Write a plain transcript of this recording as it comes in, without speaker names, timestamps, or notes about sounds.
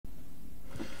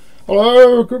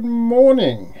Hello, good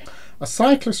morning. A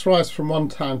cyclist rides from one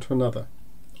town to another.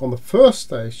 On the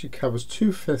first day she covers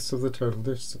 2/5 of the total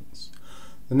distance.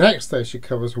 The next day she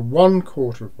covers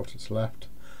 1/4 of what is left.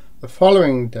 The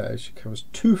following day she covers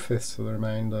 2/5 of the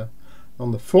remainder.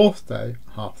 On the fourth day,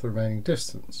 half the remaining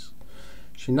distance.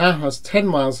 She now has 10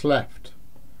 miles left.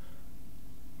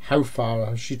 How far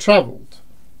has she travelled?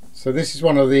 So this is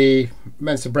one of the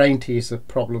Mensa brain teaser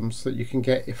problems that you can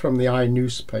get from the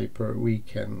newspaper at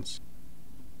weekends.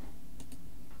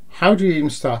 How do you even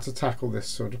start to tackle this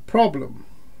sort of problem?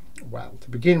 Well,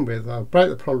 to begin with, I'll break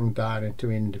the problem down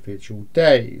into individual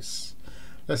days.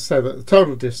 Let's say that the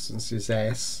total distance is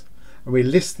S, and we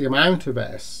list the amount of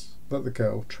S that the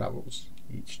girl travels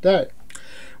each day.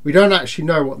 We don't actually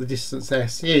know what the distance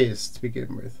S is to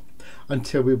begin with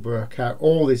until we work out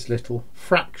all these little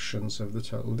fractions of the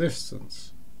total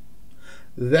distance.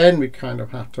 Then we kind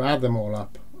of have to add them all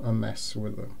up and mess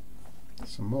with them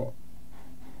some more.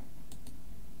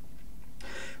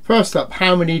 First up,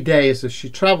 how many days does she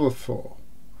travel for?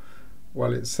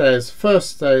 Well, it says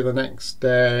first day, the next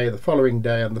day, the following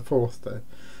day and the fourth day.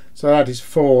 So that is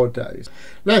 4 days.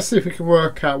 Let's see if we can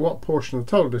work out what portion of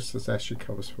the total distance S she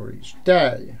covers for each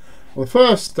day. Well, the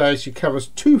first day she covers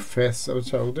 2/5 of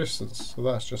the total distance, so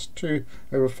that's just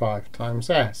 2/5 times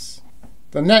S.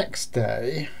 The next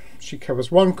day she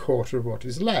covers 1/4 of what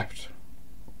is left.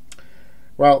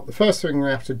 Well, the first thing we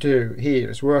have to do here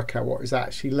is work out what is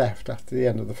actually left after the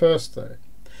end of the first day.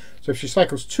 So if she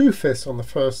cycles 2/5 on the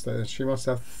first day, then she must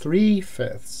have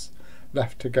 3/5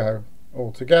 left to go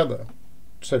altogether.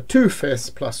 So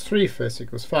 2/5 plus 3/5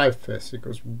 equals 5/5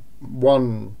 equals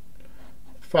 1.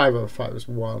 5/5 is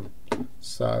 1,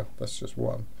 so that's just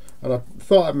 1. And I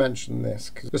thought I'd mention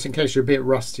this just in case you're a bit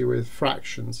rusty with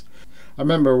fractions. I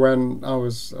remember when I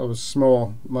was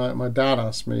small, my dad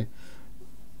asked me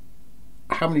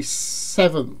how many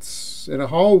sevenths in a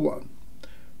whole one,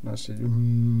 and I said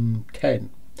 10.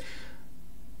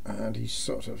 And he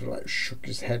sort of like shook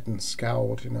his head and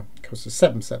scowled, because there's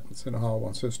 7 sevenths in a whole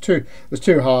one. So there's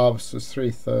two halves, there's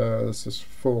 3/3, there's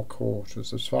 4/4,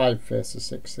 there's 5/5, there's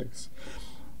 6/6.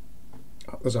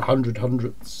 There's 100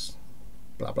 hundredths,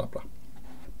 blah blah blah.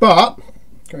 But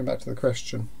going back to the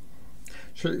question,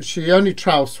 she only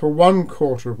travels for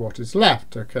 1/4 of what is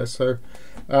left. Okay, so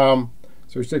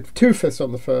we did 2/5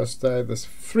 on the first day. There's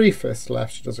 3/5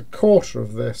 left. She does 1/4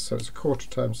 of this, so it's 1/4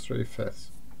 times 3/5,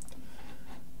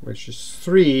 which is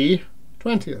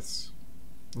 3/20.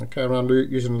 Okay, and I'm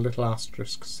using a little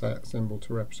asterisk symbol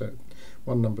to represent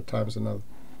one number times another.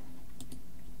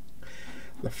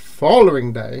 The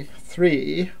following day,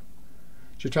 3,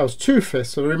 she travels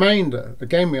 2/5 of the remainder.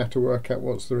 Again, we have to work out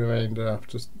what's the remainder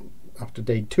after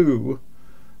day 2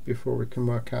 before we can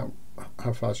work out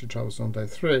how far she travels on day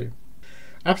 3.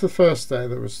 After the first day,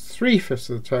 there was 3/5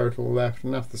 of the total left,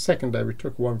 and after the second day, we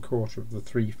took 1/4 of the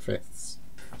 3/5.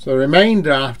 So the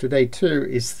remainder after day 2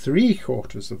 is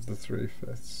 3/4 of the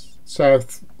 3/5. So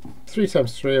 3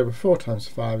 times 3 over 4 times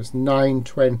 5 is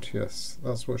 9/20.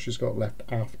 That's what she's got left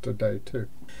after day 2.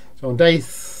 So on day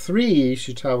 3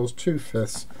 she travels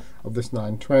 2/5 of this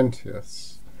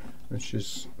 9/20, which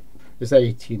is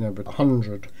 18 over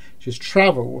 100. She's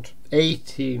travelled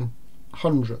 18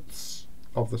 hundredths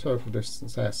of the total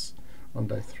distance S on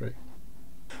day 3.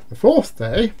 The fourth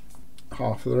day,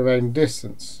 half of the remaining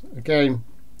distance. Again,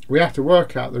 we have to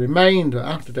work out the remainder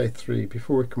after day 3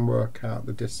 before we can work out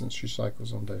the distance she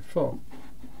cycles on day 4.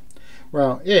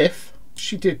 Well, if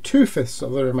she did 2/5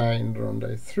 of the remainder on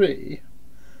day 3,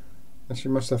 then she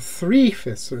must have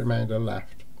 3/5 of the remainder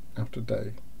left after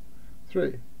day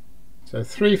 3. So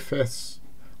 3/5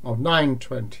 of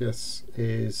 9/20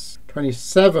 is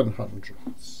 27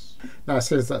 hundredths. Now it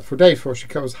says that for day 4 she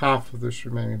covers half of this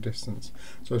remaining distance,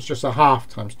 so it's just a half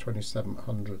times 27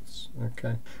 hundredths,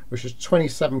 okay, which is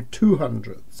 27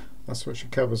 200ths. That's what she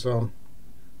covers on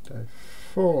day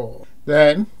 4.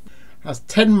 Then has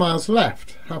 10 miles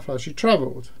left. How far has she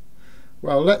travelled?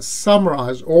 Well, let's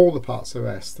summarise all the parts of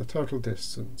S, the total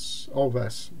distance of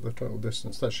S, the total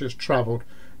distance that she has travelled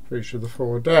for each of the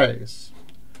 4 days.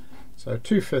 So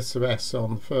 2/5 of S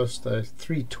on the first day,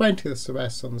 3/20 of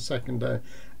S on the second day,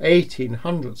 18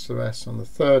 hundredths of S on the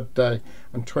third day,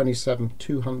 and 27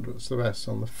 200ths of S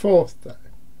on the fourth day.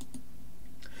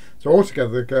 So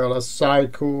altogether the girl has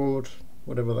cycled,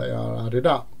 whatever they are, added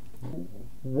up.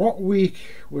 What we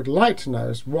would like to know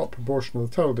is what proportion of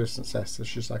the total distance S has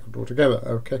she cycled altogether.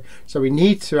 Okay, so we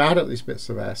need to add up these bits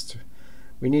of S.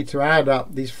 We need to add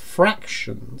up these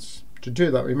fractions. To do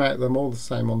that, we make them all the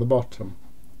same on the bottom.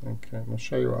 Okay, I'll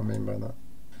show you what I mean by that.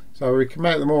 So we can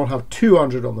make them all have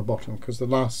 200 on the bottom, because the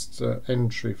last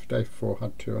entry for day 4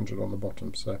 had 200 on the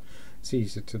bottom, so it's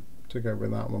easy to go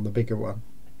with that one, the bigger one.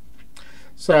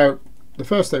 So the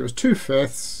first day was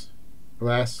 2/5 of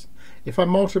S. If I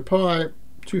multiply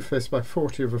 2/5 by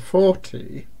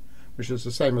 40/40, which is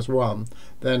the same as 1,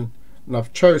 then, and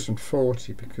I've chosen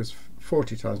 40 because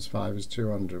 40 times 5 is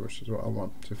 200, which is what I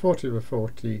want. So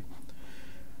 40/40,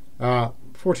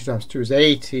 40 times 2 is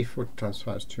 80, 40 times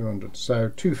 5 is 200. So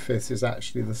 2/5 is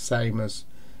actually the same as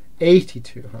 80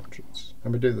 200s,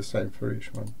 and we do the same for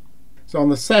each one. So on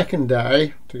the second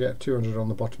day, to get 200 on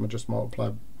the bottom, I just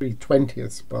multiply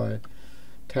 3/20ths by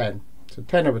 10. So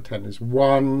 10/10 is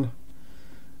 1.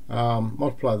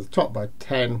 Multiply the top by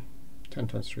 10. 10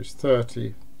 times 3 is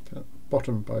 30.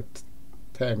 Bottom by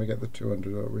 10, we get the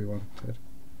 200 that we wanted.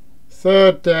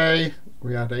 Third day,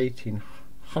 we add 18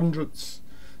 hundredths.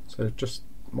 So just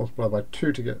multiply by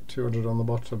 2 to get 200 on the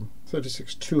bottom.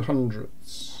 36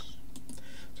 200ths.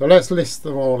 So let's list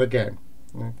them all again.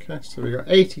 Okay, so we got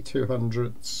 80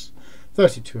 200ths,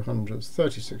 30 200ths,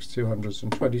 36 200ths,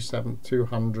 and 27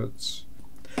 200ths.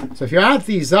 So if you add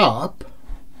these up,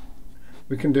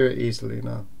 we can do it easily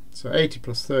now. So 80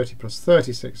 plus 30 plus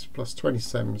 36 plus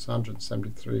 27 is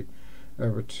 173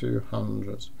 over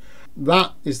 200.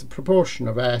 That is the proportion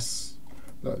of S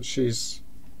that she's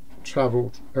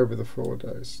travelled over the 4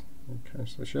 days. Okay,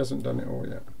 so she hasn't done it all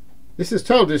yet. This is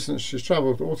total distance she's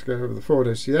travelled altogether over the 4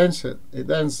 days. It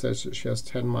then says that she has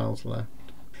 10 miles left.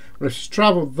 Well, if she's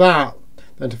travelled that,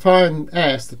 then to find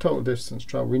S, the total distance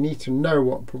travelled, we need to know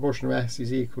what proportion of S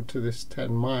is equal to this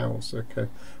 10 miles. Okay,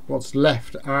 what's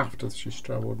left after she's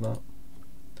travelled that.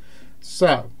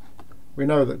 So we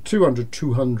know that 200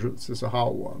 200ths is a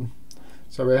whole one.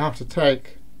 So we have to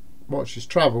take what she's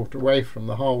travelled away from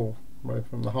the whole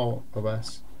of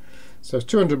S. So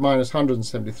 200 minus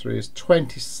 173 is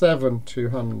 27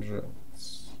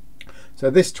 200ths. So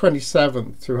this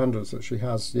 27 200ths that she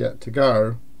has yet to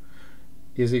go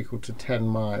is equal to 10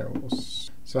 miles.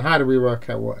 So how do we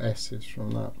work out what S is from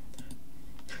that?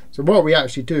 So what we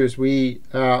actually do is we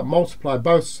multiply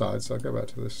both sides. I'll go back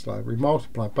to this slide. We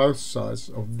multiply both sides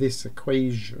of this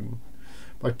equation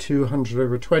by 200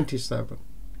 over 27,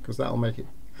 because that'll make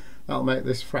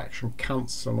this fraction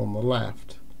cancel on the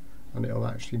left, and it'll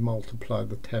actually multiply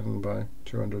the 10 by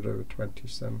 200 over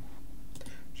 27.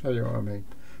 Show you what I mean.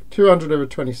 200 over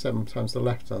 27 times the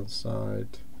left hand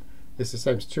side is the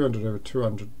same as 200 over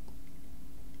 200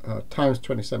 times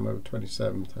 27 over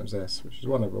 27 times S, which is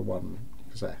 1 over 1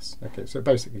 because S. Okay, so it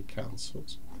basically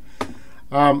cancels.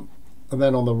 And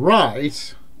then on the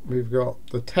right, we've got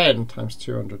the 10 times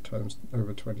 200 times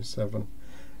over 27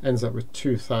 ends up with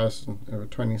 2000 over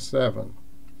 27.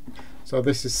 So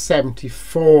this is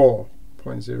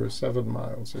 74.07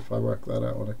 miles if I work that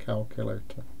out on a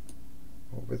calculator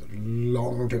or with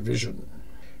long division.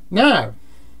 Now,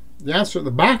 the answer at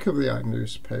the back of the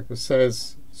newspaper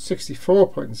says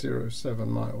 64.07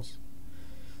 miles.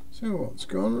 So what's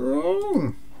gone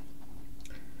wrong?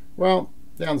 Well,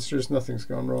 the answer is nothing's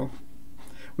gone wrong.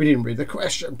 We didn't read the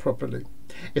question properly.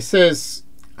 It says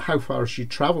how far has she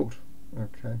travelled?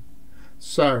 Okay,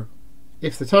 so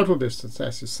if the total distance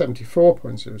S is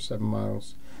 74.07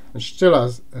 miles, and she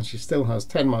still has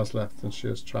 10 miles left, and she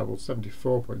has travelled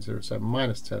 74.07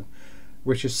 minus 10,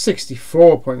 which is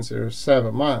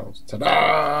 64.07 miles.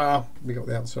 Ta-da! We got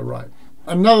the answer right.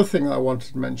 Another thing that I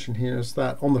wanted to mention here is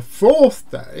that on the 4th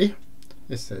day,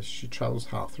 it says she travels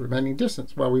half the remaining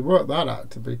distance. Well, we worked that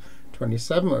out to be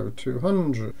 27 over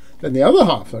 200. Then the other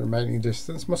half of the remaining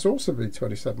distance must also be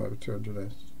 27 over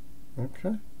 200s. Okay,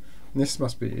 and this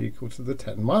must be equal to the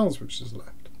 10 miles which is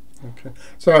left. Okay,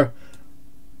 so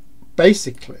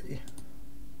basically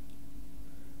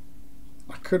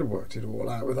I could have worked it all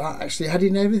out without actually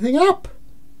adding everything up.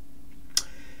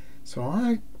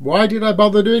 So why did I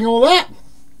bother doing all that?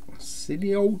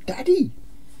 Silly old daddy.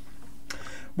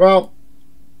 Well,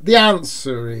 the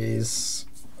answer is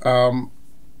I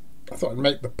thought I'd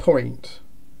make the point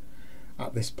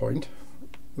at this point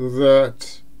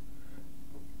that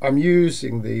I'm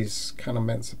using these kind of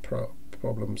Mensa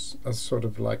problems as sort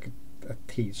of like a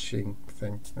teaching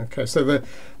thing. Okay, so they're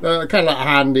kind of like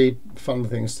handy, fun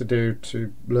things to do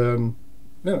to learn,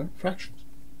 fractions.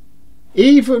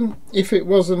 Even if it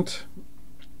wasn't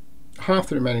half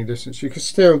the remaining distance, you could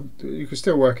still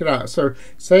work it out. So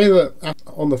say that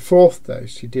on the 4th day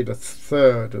she did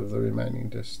 1/3 of the remaining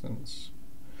distance,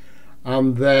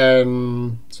 and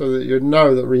then so that you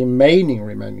know that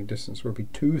remaining distance will be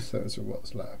 2/3 of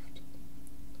what's left,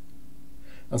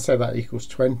 and say that equals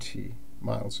 20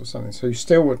 miles or something. So you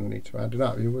still wouldn't need to add it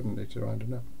up. You wouldn't need to add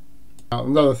it up.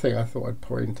 Another thing I thought I'd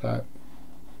point out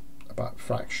about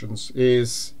fractions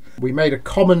is we made a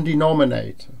common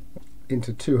denominator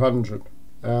into 200.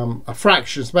 A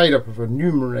fraction is made up of a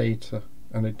numerator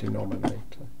and a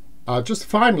denominator. Just a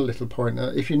final little point,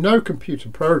 if you know computer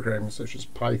programming such as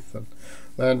Python,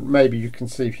 then maybe you can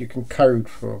see if you can code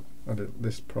for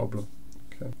this problem.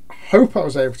 Okay. I hope I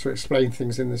was able to explain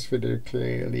things in this video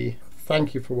clearly.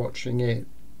 Thank you for watching it.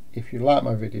 If you like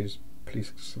my videos,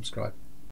 please subscribe.